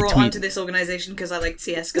was tweet. brought onto this organization because I liked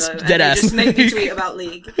CSGO. And dead they ass. just made me tweet about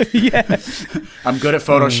League. Yeah, I'm good at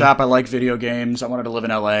Photoshop. I like video games. I wanted to live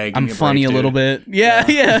in LA. Give I'm me funny break, a little dude. bit.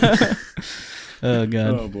 Yeah. Oh god.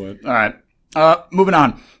 Oh boy. All right. Moving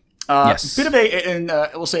on. Yes. Bit of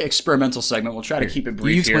we'll say experimental segment. We'll try to keep it You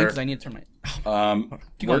brief explain here. because I need to turn my. We're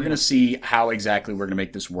going to see how exactly we're going to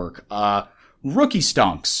make this work. Rookie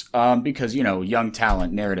stonks, because, young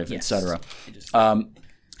talent, narrative, etc.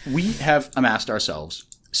 We have amassed ourselves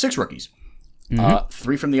 6 rookies.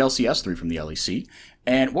 3 from the LCS, 3 from the LEC.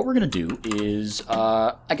 And what we're going to do is,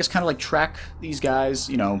 I guess, kind of like track these guys,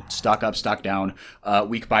 stock up, stock down,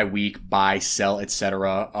 week by week, buy, sell,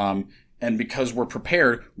 etc. And because we're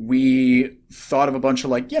prepared, we thought of a bunch of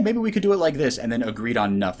maybe we could do it like this, and then agreed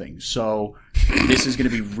on nothing. So this is going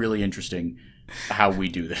to be really interesting how we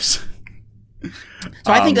do this.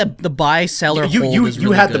 So I think that the buy, sell, or hold is really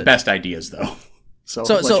you had good. the best ideas, though.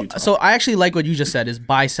 So I actually like what you just said is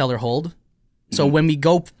buy, sell, or hold. So when we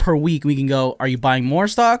go per week, we can go, are you buying more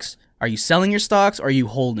stocks? Are you selling your stocks? Or are you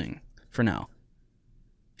holding for now?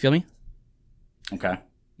 Feel me? Okay.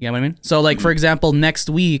 You know what I mean? So for example, next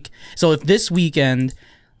week, so if this weekend,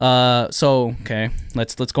 let's go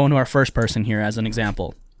into our first person here as an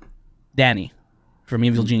example. Danny from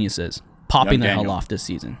Evil Geniuses, popping the hell off this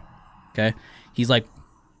season. Okay? He's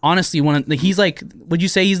honestly would you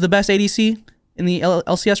say he's the best ADC in the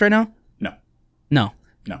LCS right now? No.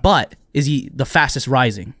 But is he the fastest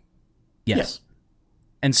rising? Yes.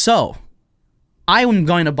 And so, I am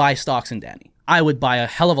going to buy stocks in Danny. I would buy a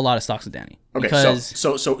hell of a lot of stocks in Danny. Okay, because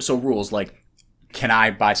so rules can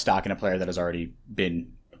I buy stock in a player that has already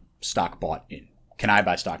been stock bought in? Can I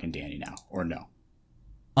buy stock in Danny now or no?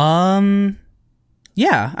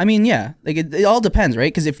 Yeah. I mean, yeah. It all depends,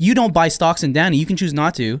 right? Because if you don't buy stocks in Danny, you can choose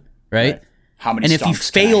not to, right? How many? And if he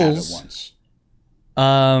fails, can I have at once?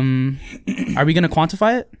 Are we going to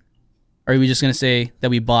quantify it? Or are we just going to say that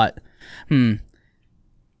we bought?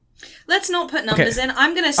 Let's not put numbers in.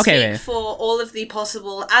 I'm going to speak for all of the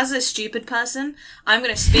possible, as a stupid person, I'm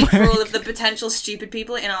going to speak for all of the potential stupid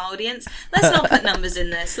people in our audience. Let's not put numbers in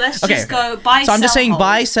this. Let's just go buy, So I'm just saying hold.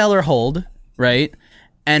 buy, sell, or hold, right?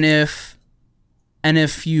 And if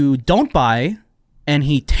you don't buy and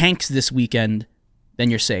he tanks this weekend, then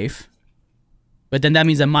you're safe. But then that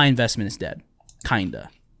means that my investment is dead. Kinda.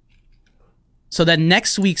 So that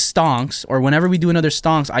next week's stonks, or whenever we do another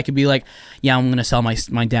stonks, I could be like, yeah, I'm going to sell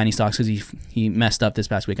my Danny stocks because he messed up this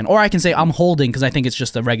past weekend. Or I can say I'm holding because I think it's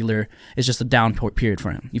just a down period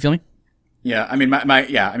for him. You feel me? Yeah, I mean, my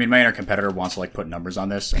inner competitor wants to put numbers on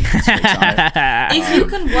this and put stakes on it. If you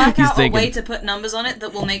can work out a way to put numbers on it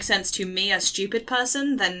that will make sense to me, a stupid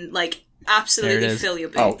person, then absolutely fill your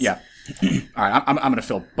boots. Oh yeah. All right, I'm going to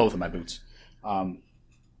fill both of my boots. Yeah.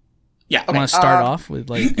 Okay. I want to start off with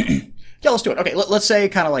Yeah, let's do it. Okay, let's say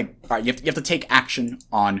kind of all right, you have to take action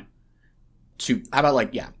on two. How about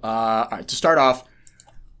all right, to start off,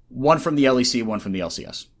 1 from the LEC, 1 from the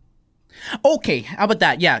LCS. Okay, how about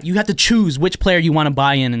that? Yeah, you have to choose which player you want to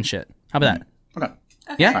buy in and shit. How about that? Okay.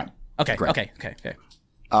 Yeah? All right. Okay, Great. okay.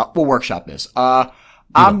 We'll workshop this. I'm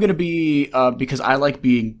going to be, because I like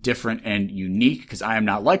being different and unique, because I am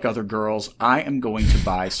not like other girls, I am going to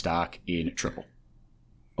buy stock in Triple.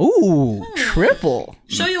 Ooh, Triple.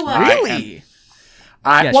 Show your work. Really?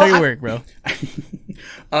 Show your work, bro.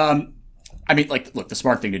 I mean, look, the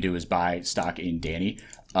smart thing to do is buy stock in Danny.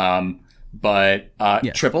 But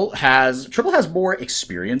Triple has more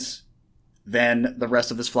experience than the rest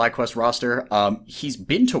of this FlyQuest roster. He's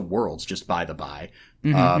been to Worlds just by the by.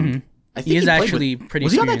 I think he is played actually pretty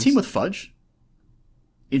Was he on that experienced. team with Fudge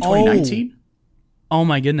in 2019? Oh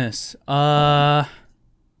my goodness. I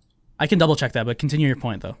can double check that, but continue your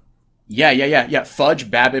point though. Yeah. Fudge,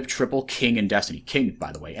 Babip, Triple, King, and Destiny. King,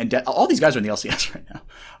 by the way. And all these guys are in the LCS right now.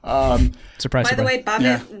 Surprise. By the way,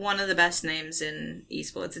 Babip, one of the best names in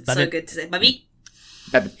esports. It's so good to say. Babip.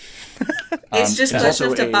 It's just close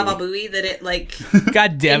enough to Bababooey that it,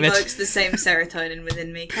 God damn it. invokes the same serotonin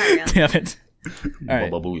within me. Carry on. Damn it. All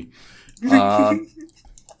right. Bababooey. No,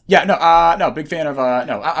 big fan of, I'm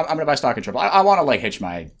going to buy stock in Triple. I want to,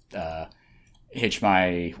 hitch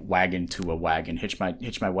my wagon to a wagon. Hitch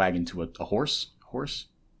my wagon to a horse. Horse.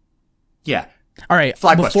 Yeah. All right.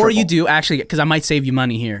 FlyQuest Before Triple. you do, actually, because I might save you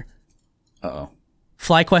money here. Uh-oh.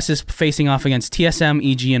 FlyQuest is facing off against TSM,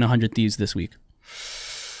 EG, and 100 Thieves this week.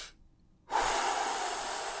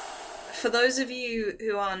 For those of you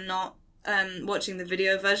who are not watching the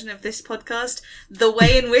video version of this podcast, the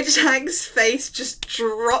way in which Hank's face just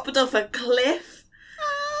dropped off a cliff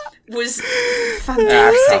was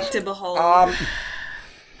fantastic to behold.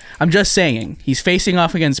 I'm just saying, he's facing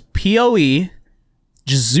off against PoE,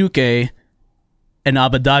 Jizuke, and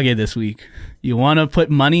Abadage this week. You want to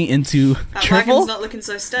put money into That Triple? wagon's not looking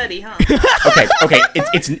so sturdy, huh? Okay.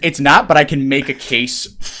 It's not, but I can make a case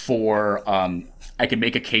for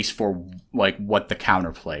what the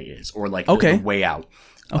counterplay is, or the way out.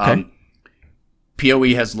 Okay.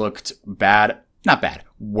 PoE has looked bad not bad.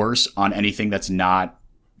 Worse on anything that's not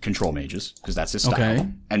control mages, because that's his style. Okay.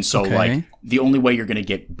 And so, Okay. like, the only way you're going to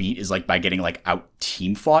get beat is, like, by getting, like, out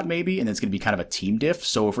team fought, maybe, and it's going to be kind of a team diff.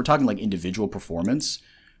 So if we're talking, like, individual performance,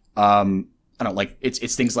 I don't know, like,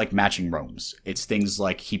 it's things like matching roams. It's things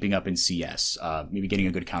like keeping up in CS, maybe getting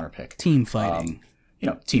a good counter pick. Team fighting.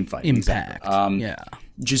 Team fighting. Impact. Exactly. Yeah.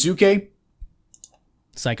 Jizuke,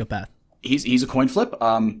 Psychopath. he's a coin flip.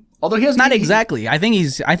 Although he has Not exactly. I think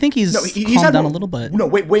he's he's calmed had down more, a little bit. No,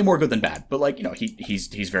 way more good than bad. But like,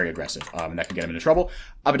 he's very aggressive, and that can get him into trouble.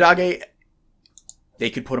 Abadage,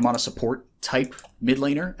 they could put him on a support type mid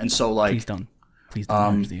laner, and so like, Please don't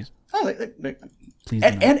merge these. oh, Please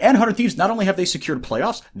and, do not. and 100 Thieves, not only have they secured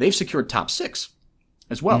playoffs, they've secured top 6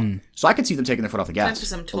 as well. So I could see them taking their foot off the Time for gas.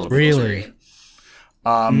 some talk. Really?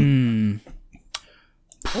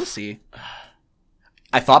 We'll see.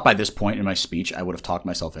 I thought by this point in my speech I would have talked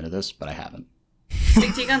myself into this, but I haven't.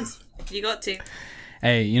 Stick to your guns. You got to.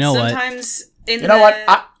 Hey, you know what? Sometimes in You know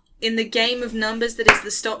what? in the game of numbers that is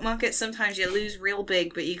the stock market, sometimes you lose real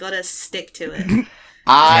big, but you gotta stick to it.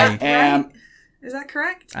 I Right? am Is that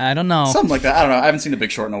correct? I don't know. something like that. I don't know. I haven't seen The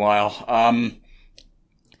Big Short in a while. Hey,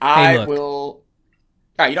 I look. will.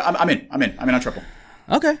 All right, I'm in on triple.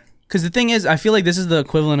 Okay. Because the thing is, I feel like this is the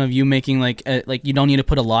equivalent of you making like you don't need to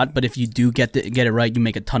put a lot, but if you do get it right, you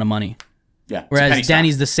make a ton of money. Yeah. it's a Whereas penny stock.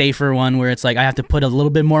 Danny's the safer one, where it's like I have to put a little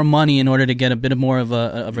bit more money in order to get a bit more of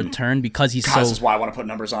a return because he's God, this so. is why I want to put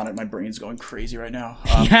numbers on it. My brain's going crazy right now.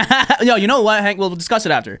 Yo, you know what, Hank? We'll discuss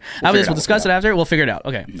it after. After this, it out, we'll discuss it after. We'll figure it out.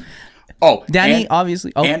 Okay. Danny, and,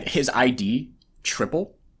 obviously. Oh, and his ID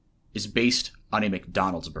triple is based on a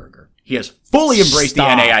McDonald's burger. He has fully embraced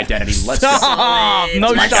Stop. the NA identity. Let's go. Solid.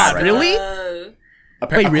 no my shot. God. Really?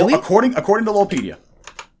 Wait, really? According to Lolpedia.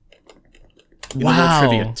 In the Wow. little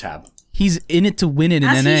trivia tab. He's in it to win it in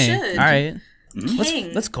As he NA. should. All right.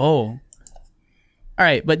 King. Let's go. All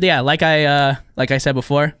right, but yeah, like I said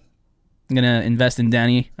before, I'm gonna invest in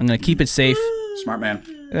Danny. I'm gonna keep it safe. Smart man.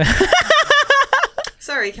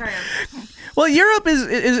 Sorry, carry on. Well, Europe is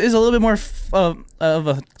a little bit more of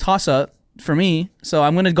a toss up for me, so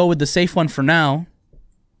I'm gonna go with the safe one for now,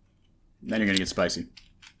 Then you're gonna get spicy.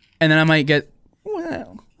 and then I might get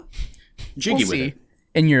well, Jiggy we'll with see. it.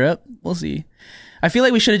 In Europe. We'll see. I feel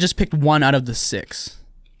like we should have just picked one out of the 6.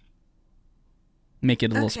 Make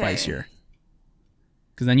it a little Okay. spicier.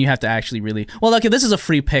 Because then you have to actually really... Well, okay, this is a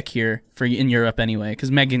free pick here for in Europe anyway,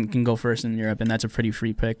 because Megan can go first in Europe, and that's a pretty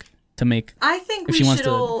free pick to make. I think If we she wants should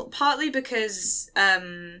to- all, partly because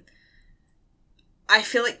I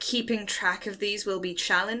feel like keeping track of these will be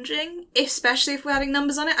challenging, especially if we're adding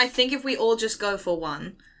numbers on it. I think if we all just go for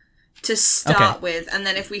one to start Okay. with, and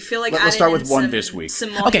then if we feel like Let's adding start in with one some, this week.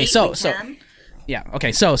 some more Okay, heat, so- we so- can. Yeah,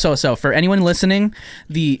 okay, so for anyone listening,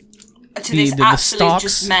 the To this the absolute stocks-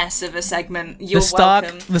 just mess of a segment, you're the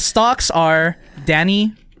welcome. stocks are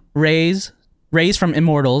Danny Ray's from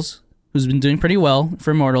Immortals, who's been doing pretty well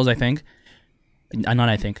for Immortals, I think. Not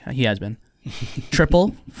I think, he has been.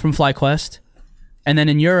 Triple from FlyQuest. And then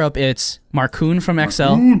in Europe, it's Marcoon from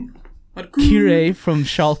XL, Kire from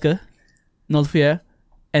Schalke, Nolfier,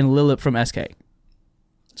 and Lilip from SK.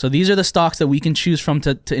 So these are the stocks that we can choose from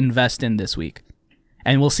to invest in this week.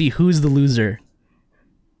 And we'll see who's the loser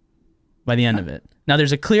by the end of it. Now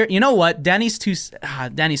there's a clear... You know what? Danny's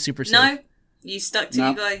super safe. No, you stuck to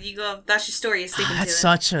No. you got. That's your story. You're sticking That's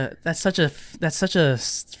to it. that's such a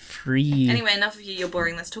free... Anyway, enough of you. You're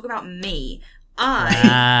boring. Let's talk about me. I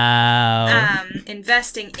Wow. am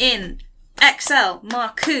investing in XL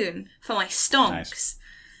Marcoon for my stonks. Nice.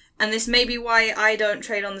 And this may be why I don't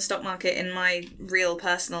trade on the stock market in my real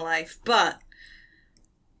personal life, but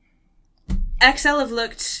XL have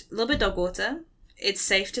looked a little bit dog water. It's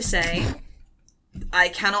safe to say. I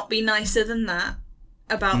cannot be nicer than that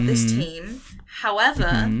about this team.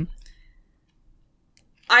 However,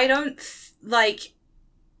 I don't like...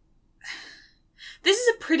 This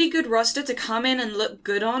is a pretty good roster to come in and look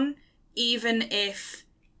good on, even if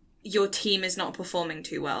your team is not performing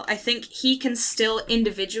too well. I think he can still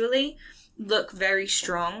individually look very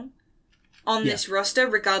strong on this roster,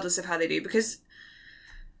 regardless of how they do, because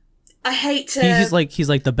I hate to... He's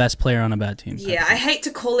like the best player on a bad team. Yeah, I hate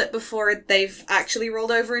to call it before they've actually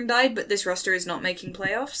rolled over and died, but this roster is not making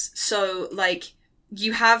playoffs. So, like,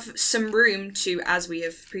 you have some room to, as we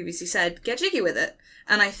have previously said, get jiggy with it.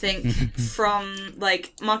 And I think from,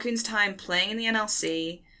 like, Marcoon's time playing in the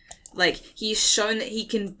NLC, like, he's shown that he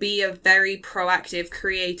can be a very proactive,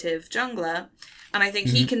 creative jungler. And I think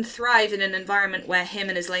he can thrive in an environment where him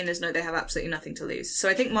and his laners know they have absolutely nothing to lose. So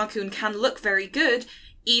I think Marcoon can look very good,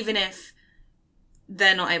 even if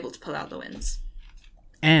they're not able to pull out the wins.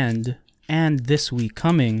 And this week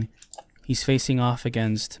coming, he's facing off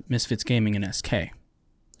against Misfits Gaming and SK.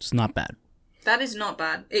 It's not bad. That is not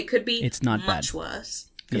bad. It could be It's not much bad. worse.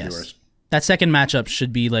 Could be Yes. worse. That second matchup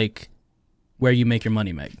should be like where you make your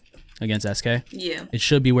money, Meg, against SK. Yeah. It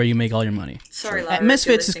should be where you make all your money. Sorry, Lara.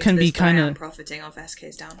 Misfits if you're can listening be to this, but I kinda- am profiting off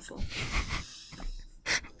SK's downfall.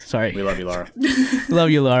 Sorry. We love you, Laura. Love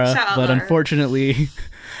you, Laura. Shout out, but Laura. unfortunately,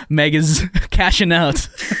 Meg is cashing out.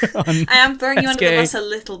 on- I am throwing you under the SK. bus a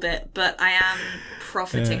little bit, but I am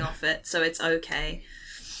profiting off it, so it's okay.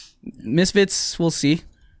 Misfits, we'll see.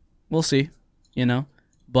 We'll see, you know.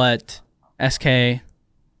 But SK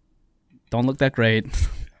don't look that great.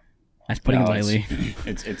 That's putting it No, lightly.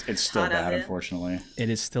 It's still Hot out bad, here. unfortunately. It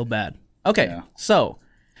is still bad. Okay, Yeah. so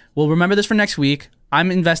we'll remember this for next week.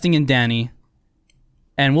 I'm investing in Danny,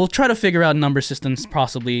 and we'll try to figure out number systems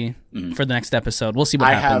possibly for the next episode. We'll see what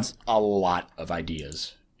I happens. have a lot of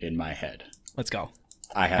ideas in my head. Let's go.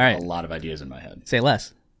 I have All right. a lot of ideas in my head. Say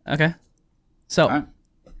less. Okay. So, All right.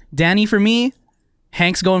 Danny for me,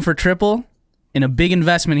 Hank's going for triple in a big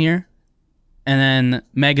investment here, and then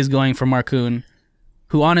Meg is going for Marcoon,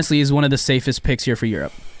 who honestly is one of the safest picks here for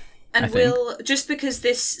Europe. And I think. we'll, just because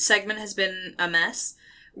this segment has been a mess,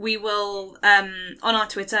 we will, on our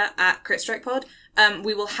Twitter, at CritStrikePod,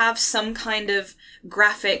 we will have some kind of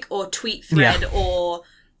graphic or tweet thread or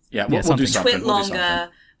Yeah, we'll do something. something. twit We'll do something. longer.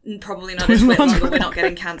 Probably not a twit longer, we're not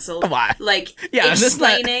getting cancelled. Why? Like, Yeah, that's not-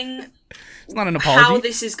 explaining It's not an how apology.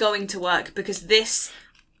 this is going to work, because this,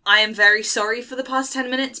 I am very sorry for the past 10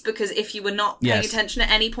 minutes, because if you were not paying Yes. attention at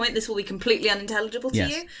any point, this will be completely unintelligible to Yes.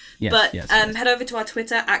 you. Yes, But yes, yes. head over to our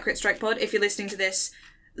Twitter, at CritStrikePod, if you're listening to this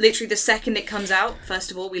literally the second it comes out. First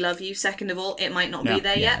of all, we love you. Second of all, it might not Yeah. be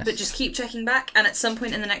there Yes. yet, but just keep checking back, and at some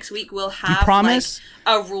point in the next week, we'll have promise?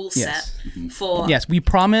 like, a rule Yes. set for Yes, we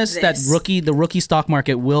promise that this. the rookie stock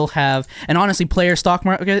market will have, and honestly, player stock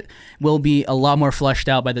market will be a lot more fleshed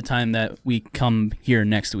out by the time that we come here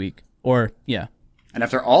next week. Or, yeah. And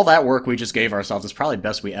after all that work we just gave ourselves, it's probably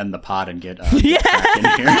best we end the pod and get back in here.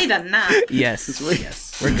 Hey, done that. Yes.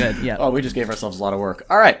 Yes. We're good. Yeah. Oh, we just gave ourselves a lot of work.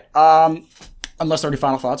 All right. Unless there are any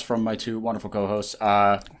final thoughts from my two wonderful co-hosts.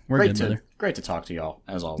 We're good, brother. Great to talk to y'all,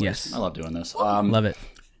 as always. Yes. I love doing this. Love it.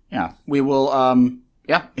 Yeah, we will.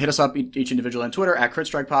 Hit us up each individual on Twitter at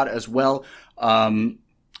CritStrikePod as well. And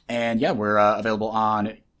yeah, we're available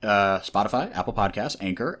on Spotify, Apple Podcasts,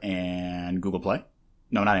 Anchor, and Google Play.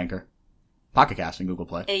 No, not Anchor. Pocket Cast and Google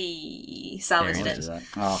Play. Hey, salvaged Let's it. do that.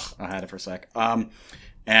 Oh, I had it for a sec.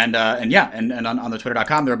 And on the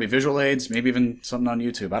Twitter.com there'll be visual aids, maybe even something on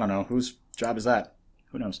YouTube. I don't know whose job is that.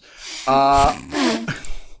 Who knows?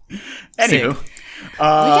 Anywho.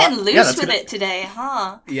 We're getting loose that's with gonna- it today,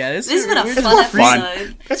 huh? Yeah, This has been a we're fun just fun.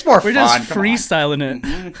 episode. It's more We're fun. just Come on. freestyling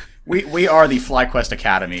it. We are the FlyQuest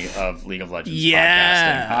Academy of League of Legends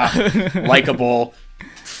Yeah. podcasting. Huh? Likeable,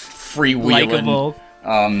 freewheeling. Likeable.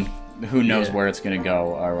 Who knows Yeah. where it's going to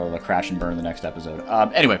go, or will it crash and burn the next episode.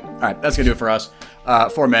 Anyway, all right, that's going to do it for us.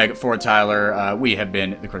 For Meg, for Tyler, we have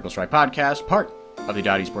been the Critical Strike Podcast, part of the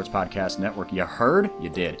Dot Esports Podcast Network. You heard? You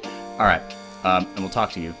did. All right, and we'll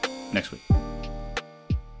talk to you next week.